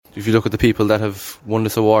if you look at the people that have won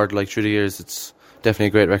this award like through the years, it's definitely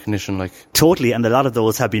a great recognition. Like totally, and a lot of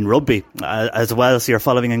those have been rugby as well, so you're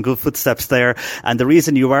following in good footsteps there. And the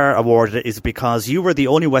reason you are awarded is because you were the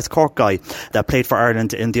only West Cork guy that played for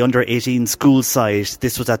Ireland in the under-18 school side.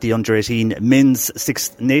 This was at the under-18 Men's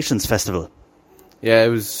Six Nations Festival. Yeah, it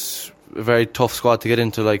was a very tough squad to get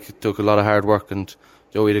into. Like, it took a lot of hard work, and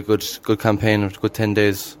Joey had a good campaign, a good 10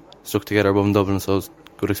 days stuck together above in Dublin, so it was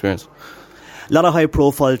a good experience. A lot of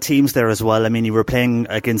high-profile teams there as well. I mean, you were playing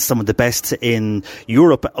against some of the best in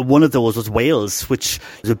Europe. One of those was Wales, which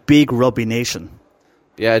is a big rugby nation.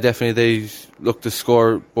 Yeah, definitely. They looked the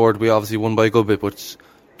scoreboard. We obviously won by a good bit, but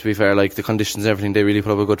to be fair, like the conditions and everything, they really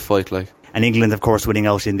put up a good fight. Like, and England, of course, winning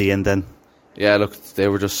out in the end then. Yeah, look, they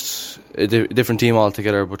were just a different team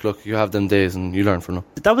altogether, but look, you have them days and you learn from them.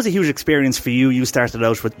 That was a huge experience for you. You started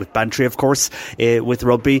out with Bantry, of course, with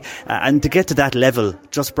rugby, and to get to that level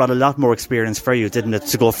just brought a lot more experience for you, didn't it,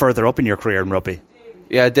 to go further up in your career in rugby?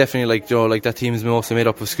 Yeah, definitely. Like that team is mostly made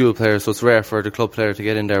up of school players, so it's rare for the club player to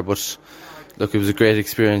get in there, but look, it was a great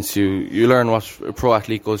experience. You learn what a pro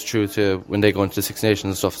athlete goes through to when they go into the Six Nations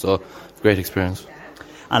and stuff, so great experience.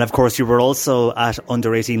 And of course you were also at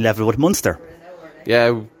under-18 level with Munster.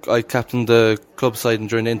 Yeah, I captained the club side and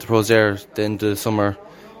during the Interpros there at the end of the summer.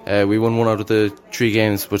 We won 1 out of the 3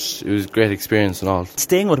 games, but it was a great experience and all.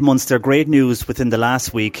 Staying with Munster, great news within the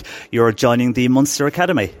last week, you're joining the Munster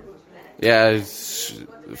Academy. Yeah, it's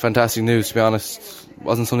fantastic news, to be honest.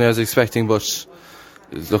 Wasn't something I was expecting, but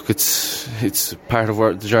look, it's part of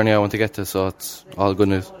the journey I want to get to, so it's all good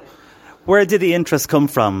news. Where did the interest come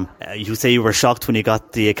from? You say you were shocked when you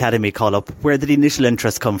got the academy call up. Where did the initial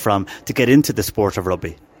interest come from to get into the sport of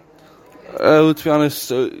rugby? To be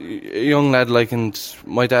honest, a young lad, and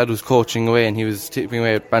my dad was coaching away and he was taking me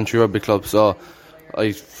away at Bantry Rugby Club, so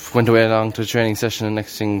I went away along to the training session, and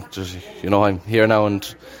next thing, I'm here now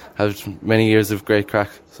and have many years of great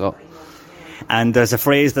crack. So. And there's a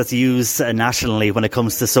phrase that's used nationally when it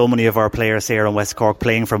comes to so many of our players here in West Cork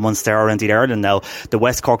playing for Munster or indeed Ireland now, the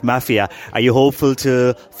West Cork Mafia. Are you hopeful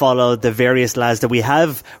to follow the various lads that we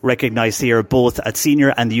have recognised here, both at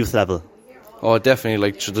senior and youth level? Oh,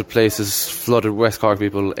 definitely. The place is flooded with West Cork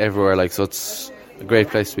people everywhere, so it's a great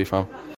place to be from.